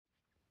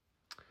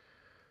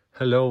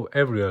Hello,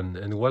 everyone,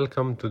 and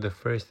welcome to the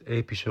first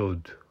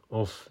episode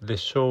of the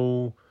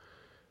show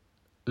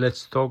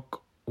Let's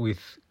Talk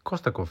with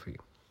Kosta Coffee.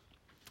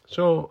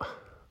 So,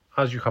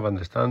 as you have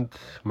understand,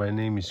 my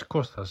name is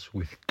Kostas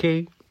with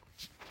K,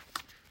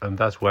 and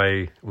that's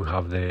why we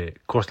have the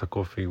Kosta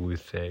Coffee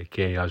with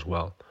K as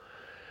well.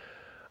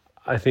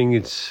 I think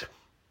it's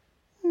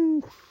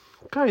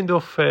kind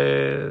of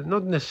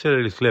not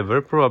necessarily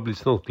clever. Probably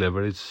it's not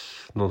clever.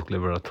 It's not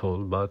clever at all.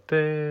 But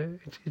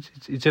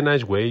it's a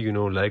nice way,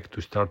 like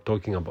to start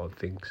talking about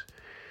things.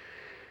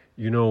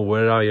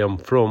 Where I am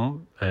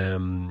from.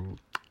 I'm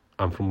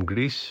from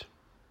Greece,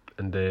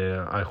 and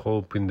I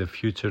hope in the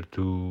future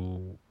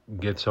to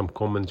get some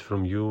comments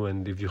from you.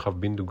 And if you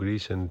have been to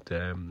Greece and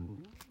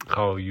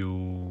how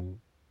you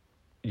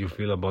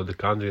feel about the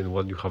country and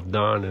what you have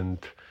done,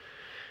 and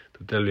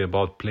to tell you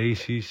about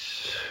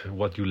places,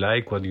 what you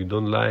like, what you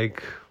don't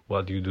like,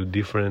 what you do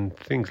different,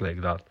 things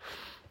like that.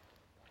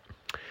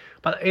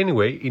 But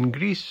anyway, in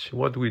Greece,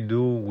 what we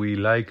do, we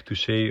like to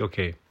say,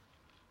 okay,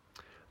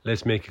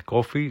 let's make a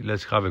coffee,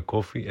 let's have a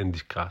coffee and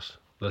discuss.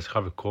 Let's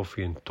have a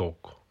coffee and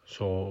talk.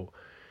 So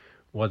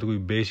what we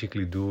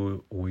basically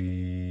do,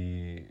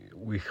 we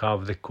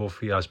have the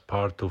coffee as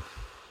part of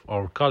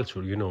our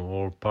culture,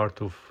 or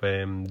part of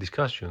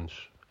discussions.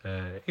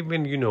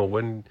 Even,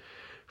 when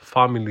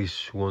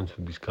families want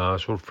to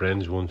discuss or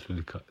friends want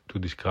to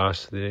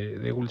discuss,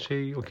 they will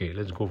say, okay,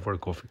 let's go for a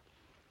coffee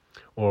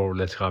or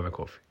let's have a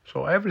coffee.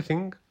 So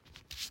everything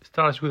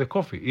starts with a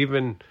coffee.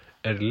 Even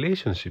a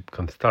relationship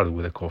can start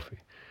with a coffee.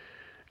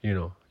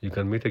 You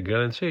can meet a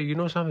girl and say,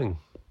 something,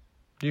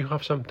 do you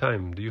have some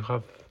time? Do you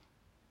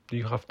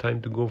have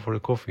time to go for a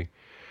coffee?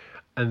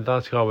 And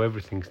that's how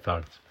everything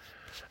starts.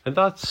 And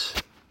that's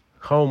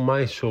how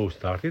my show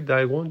started.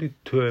 I wanted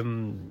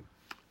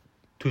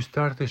to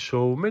start a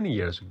show many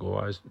years ago.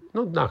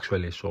 Not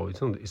actually a show.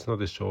 It's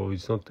not a show.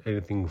 It's not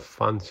anything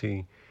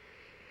fancy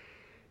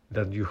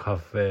that you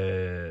have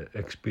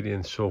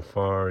experienced so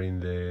far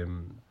in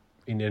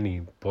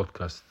any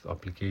podcast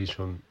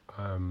application.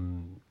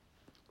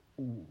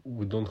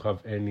 We don't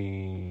have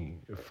any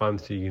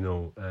fancy,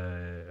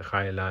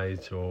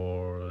 highlights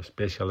or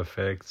special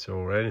effects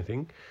or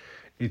anything.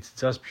 It's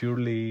just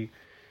purely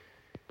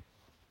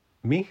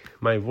me,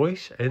 my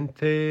voice, and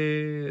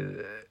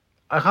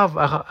I have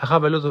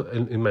a lot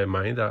in my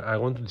mind. I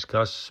want to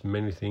discuss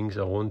many things.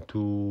 I want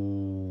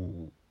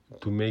to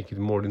make it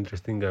more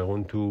interesting. I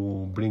want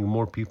to bring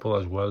more people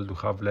as well, to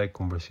have like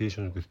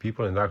conversations with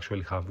people and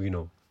actually have,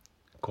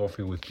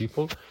 coffee with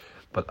people.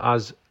 But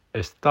as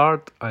a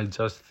start, I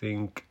just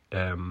think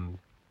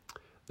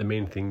the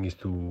main thing is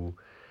to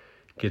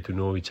get to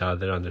know each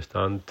other,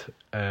 understand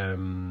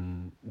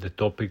the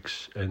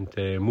topics, and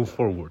move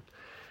forward.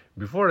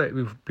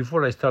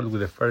 Before I start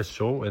with the first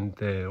show and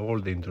all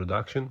the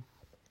introduction,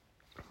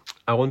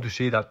 I want to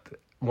say that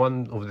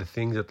one of the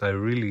things that I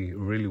really,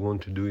 really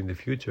want to do in the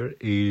future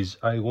is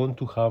I want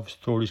to have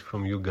stories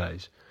from you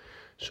guys.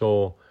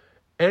 So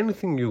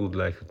anything you would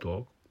like to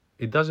talk,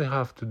 it doesn't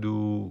have to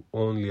do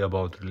only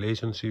about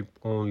relationship,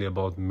 only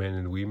about men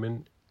and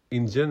women.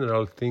 In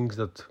general, things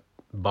that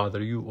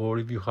bother you, or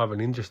if you have an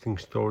interesting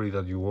story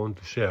that you want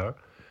to share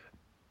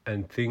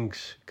and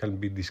things can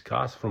be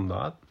discussed from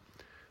that,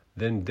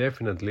 then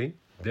definitely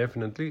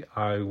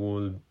I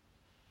will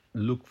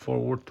look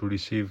forward to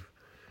receive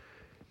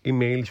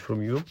emails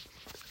from you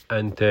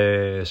and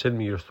send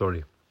me your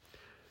story.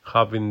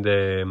 Having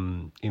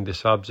in the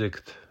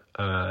subject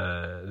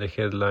the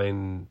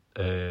headline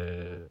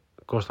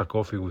Kosta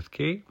Coffee with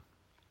K,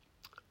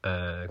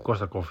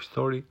 Kosta Coffee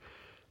story,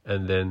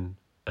 and then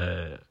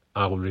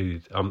I will read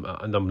it.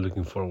 I'm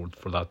looking forward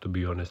for that. To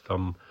be honest,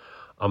 I'm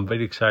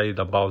very excited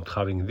about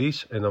having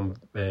this, and I'm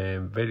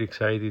very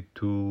excited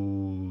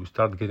to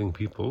start getting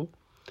people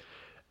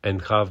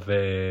and have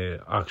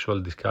actual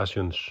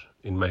discussions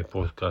in my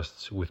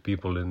podcasts with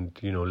people, and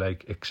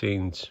like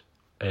exchange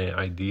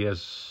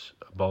ideas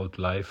about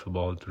life,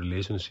 about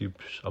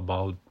relationships,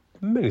 about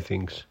many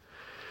things.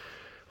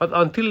 But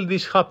until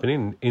this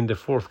happening in the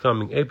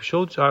forthcoming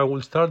episodes, I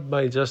will start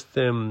by just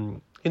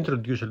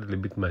introduce a little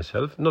bit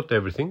myself. Not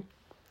everything.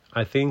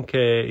 I think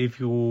if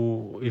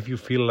you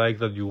feel like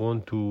that you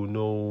want to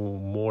know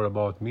more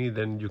about me,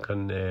 then you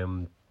can,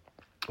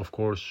 of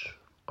course,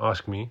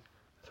 ask me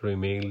through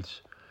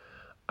emails,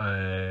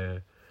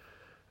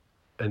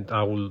 and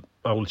I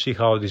will see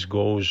how this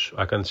goes.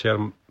 I can share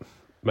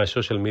my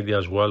social media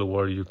as well,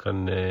 where you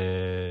can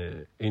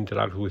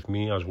interact with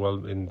me as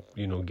well, and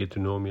get to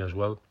know me as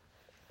well,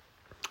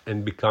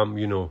 and become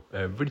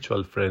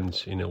virtual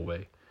friends in a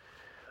way.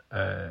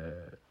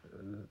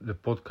 The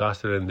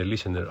podcaster and the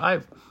listener. I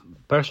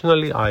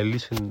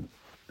listen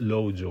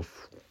loads of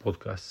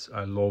podcasts.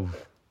 I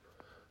love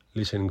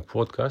listening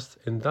podcasts,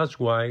 and that's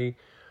why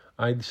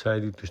I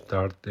decided to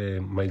start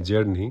my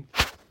journey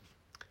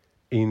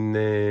in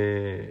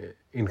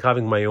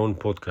having my own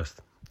podcast.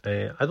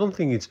 I don't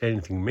think it's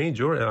anything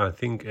major, and I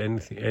think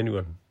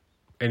anyone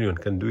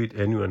can do it.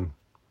 Anyone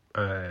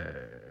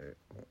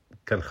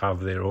can have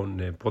their own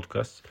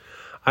podcasts.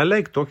 I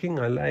like talking.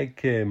 I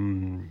like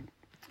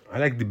I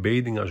like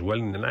debating as well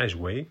in a nice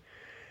way.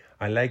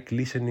 I like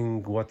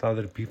listening what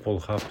other people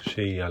have to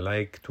say. I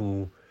like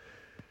to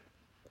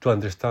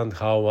understand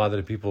how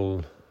other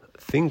people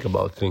think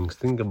about things,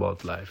 think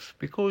about life,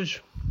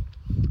 because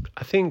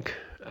I think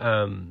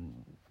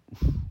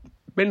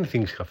many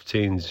things have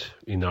changed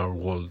in our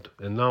world,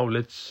 and now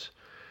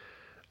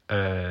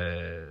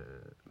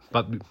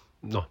but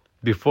no,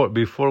 before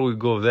we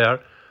go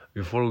there,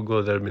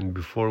 and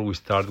before we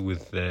start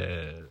with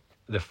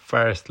the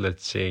first,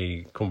 let's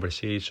say,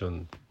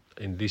 conversation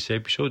in this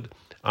episode,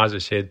 as I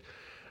said,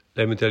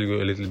 let me tell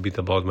you a little bit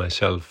about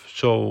myself.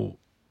 So,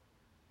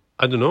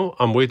 I don't know,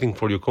 I'm waiting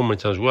for your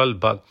comments as well,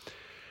 but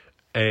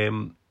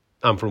I'm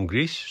from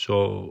Greece,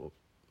 so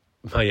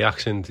my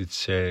accent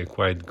is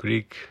quite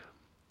Greek.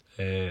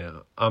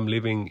 I'm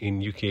living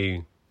in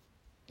UK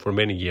for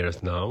many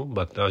years now,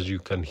 but as you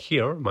can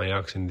hear, my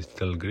accent is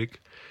still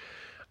Greek.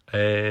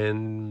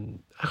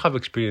 And I have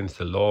experienced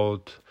a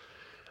lot,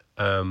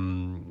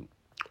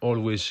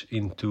 always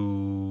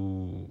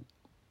into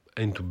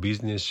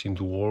business,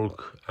 into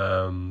work,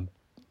 and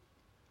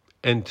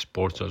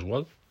sports as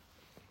well.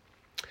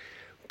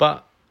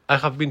 But I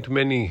have been to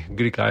many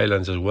Greek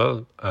islands as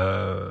well.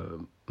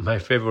 My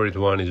favorite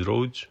one is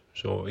Rhodes.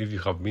 So if you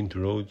have been to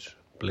Rhodes,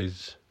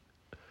 please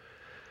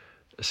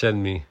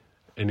send me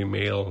an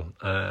email,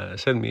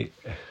 send me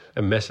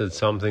a message,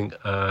 something,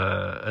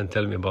 and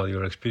tell me about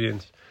your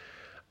experience.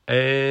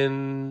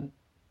 And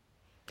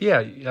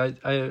yeah,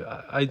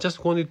 I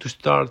just wanted to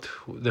start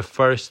the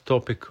first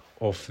topic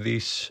of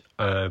this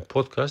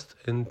podcast,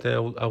 and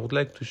I would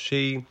like to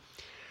say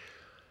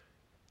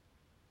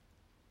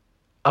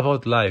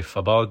about life,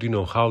 about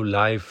how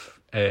life,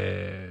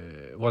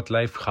 what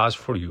life has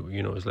for you.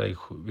 It's like,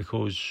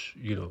 because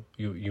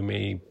you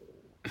may,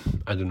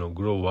 I don't know,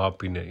 grow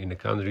up in a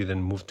country,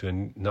 then move to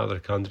another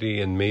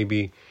country, and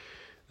maybe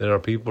there are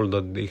people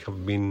that they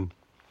have been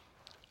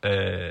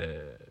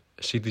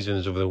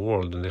citizens of the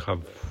world, and they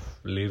have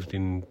lived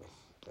in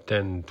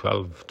 10,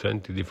 12,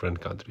 20 different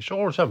countries,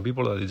 or some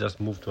people that they just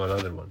moved to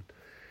another one.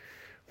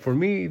 For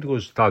me, it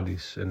was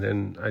studies, and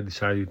then I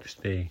decided to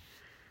stay.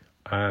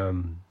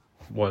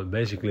 Well,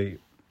 basically,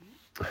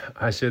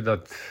 I said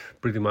that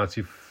pretty much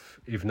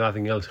if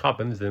nothing else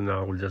happens, then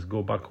I will just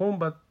go back home,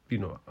 but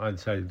I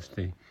decided to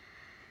stay.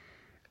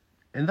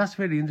 And that's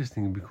very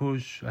interesting,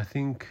 because I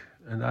think,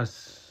 and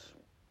as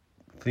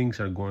things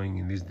are going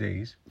in these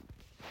days,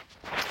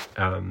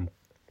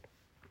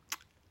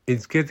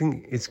 it's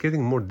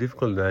getting more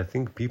difficult. And I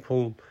think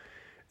people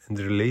and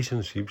the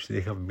relationships, they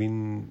have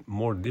been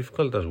more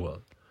difficult as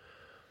well.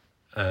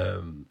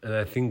 And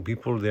I think the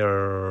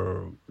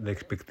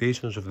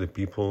expectations of the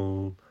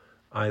people,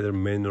 either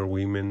men or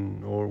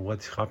women, or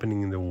what's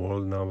happening in the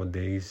world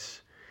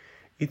nowadays,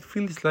 it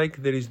feels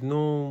like there is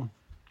no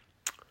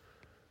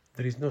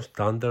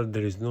standard,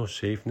 there is no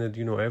safe net.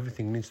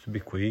 Everything needs to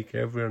be quick.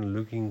 Everyone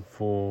looking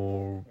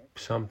for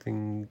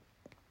something,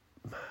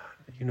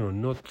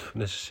 not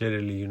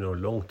necessarily,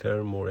 long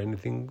term or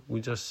anything.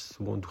 We just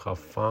want to have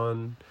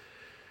fun.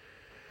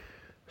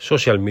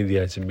 Social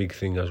media is a big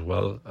thing as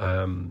well.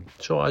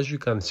 So as you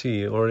can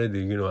see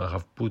already, I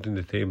have put in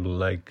the table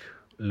like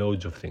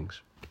loads of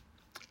things.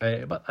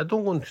 But I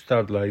don't want to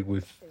start like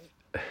with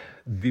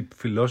deep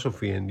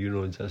philosophy and,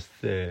 just,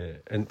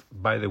 and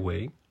by the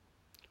way,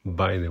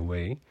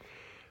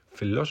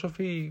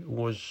 philosophy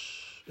was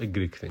a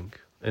Greek thing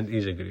and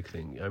is a Greek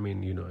thing. I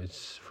mean,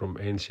 it's from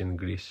ancient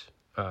Greece.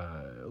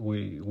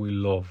 We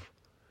love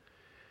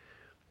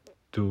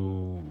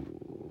to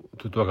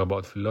talk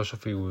about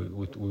philosophy.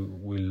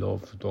 We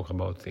love to talk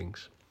about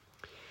things.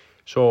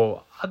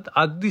 So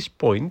at this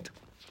point,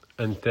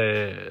 and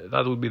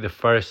that would be the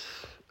first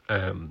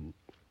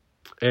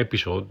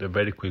episode, a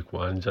very quick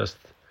one, just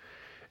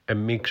a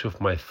mix of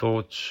my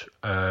thoughts,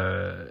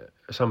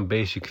 some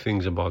basic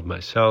things about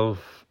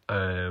myself,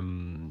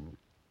 and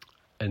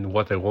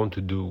what I want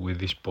to do with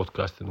this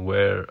podcast and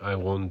where I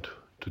want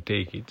to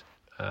take it.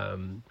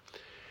 And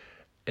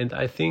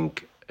I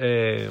think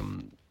the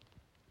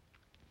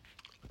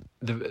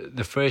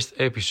first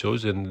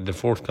episodes and the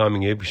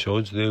forthcoming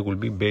episodes, they will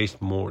be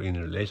based more in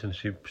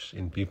relationships,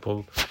 in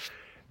people,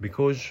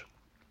 because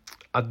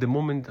at the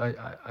moment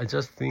I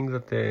just think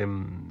that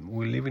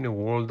we live in a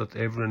world that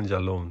everyone is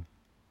alone.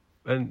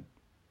 And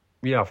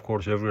yeah, of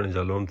course, everyone is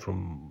alone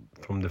from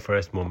the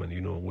first moment.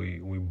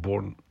 We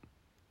born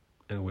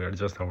and we are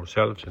just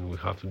ourselves, and we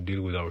have to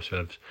deal with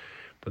ourselves.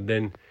 But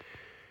then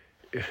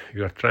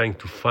you are trying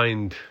to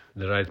find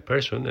the right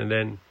person, and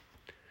then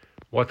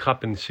what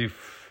happens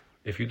if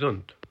you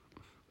don't?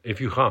 If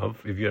you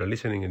are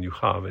listening and you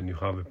have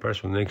a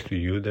person next to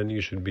you, then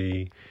you should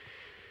be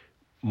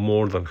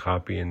more than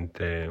happy and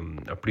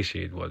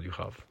appreciate what you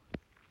have.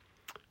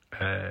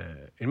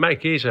 In my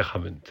case, I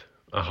haven't.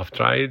 I have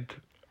tried.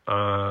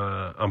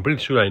 I'm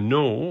pretty sure I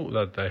know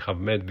that I have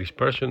met this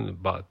person,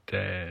 but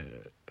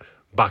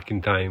back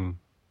in time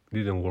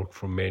didn't work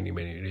for many,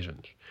 many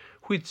reasons,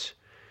 which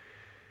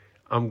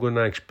I'm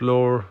gonna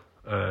explore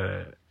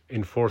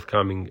in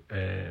forthcoming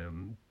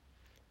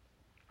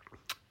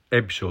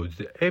episodes.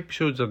 The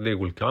episodes that they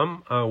will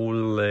come, I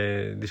will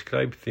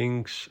describe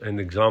things and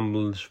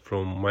examples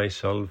from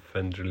myself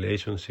and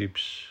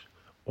relationships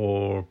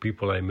or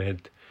people I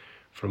met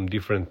from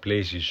different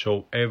places.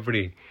 So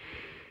every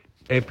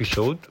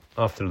episode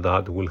after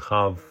that will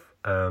have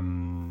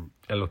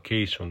a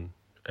location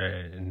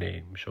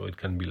name. So it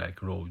can be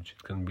like Rhodes,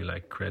 it can be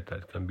like Creta,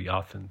 it can be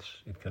Athens,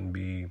 it can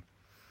be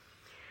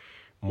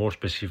more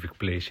specific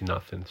place in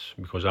Athens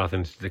because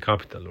Athens is the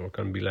capital, or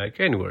can be like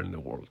anywhere in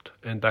the world,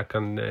 and I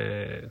can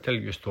tell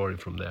you a story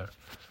from there.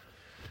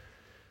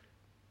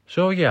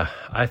 So yeah,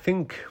 I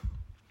think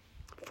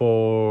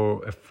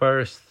for a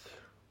first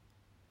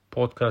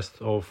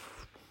podcast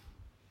of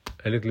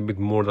a little bit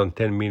more than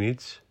 10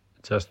 minutes,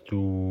 just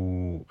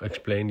to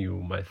explain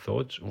you my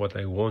thoughts, what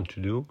I want to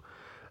do,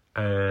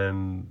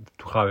 and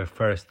to have a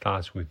first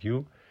touch with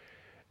you.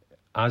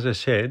 As I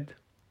said,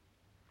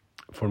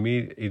 for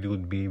me, it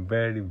would be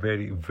very,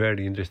 very,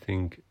 very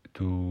interesting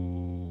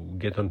to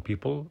get on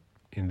people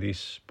in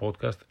this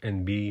podcast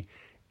and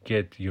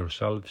get real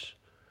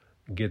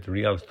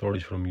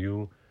stories from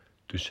you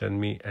to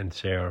send me and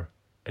share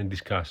and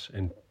discuss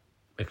and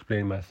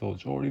explain my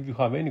thoughts. Or if you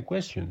have any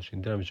questions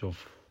in terms of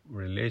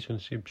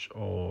relationships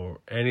or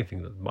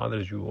anything that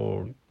bothers you,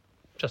 or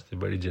just a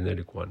very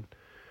generic one.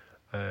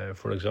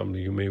 For example,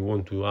 you may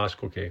want to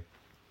ask, okay,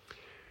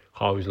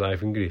 how is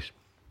life in Greece?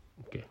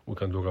 Okay, we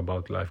can talk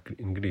about life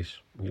in Greece,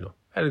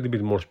 a little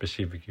bit more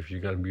specific if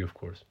you can be, of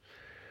course.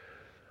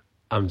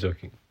 I'm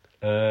joking.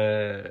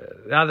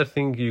 The other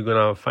thing you're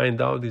gonna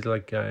find out is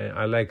like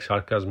I like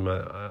sarcasm.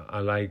 I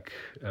like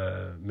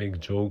make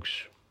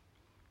jokes.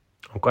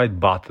 I'm quite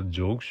bad at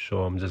jokes,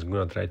 so I'm just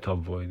gonna try to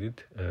avoid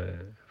it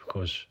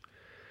because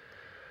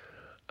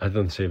I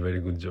don't say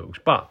very good jokes.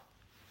 But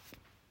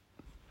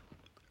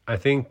I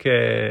think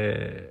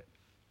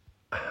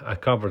I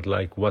covered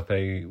like what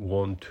I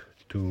want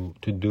to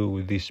do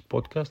with this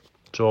podcast.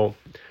 So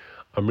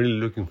I'm really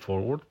looking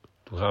forward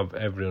to have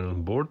everyone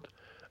on board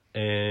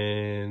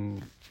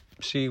and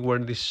see where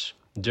this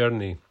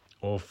journey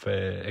of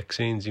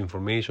exchange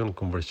information,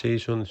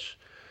 conversations,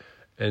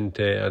 and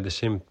at the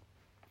same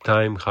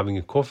time having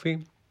a coffee,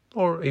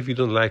 or if you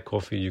don't like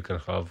coffee, you can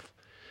have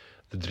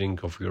the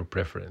drink of your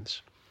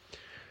preference.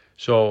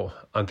 So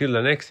until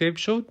the next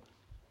episode,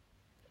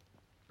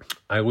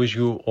 I wish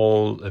you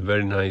all a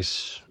very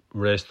nice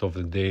rest of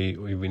the day,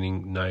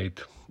 evening,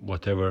 night,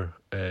 whatever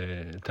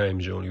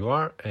time zone you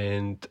are,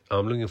 and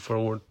I'm looking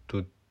forward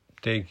to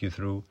take you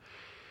through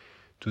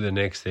to the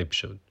next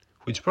episode,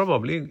 which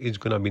probably is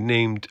gonna be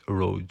named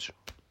Roads.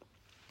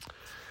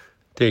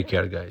 Take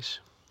care, guys.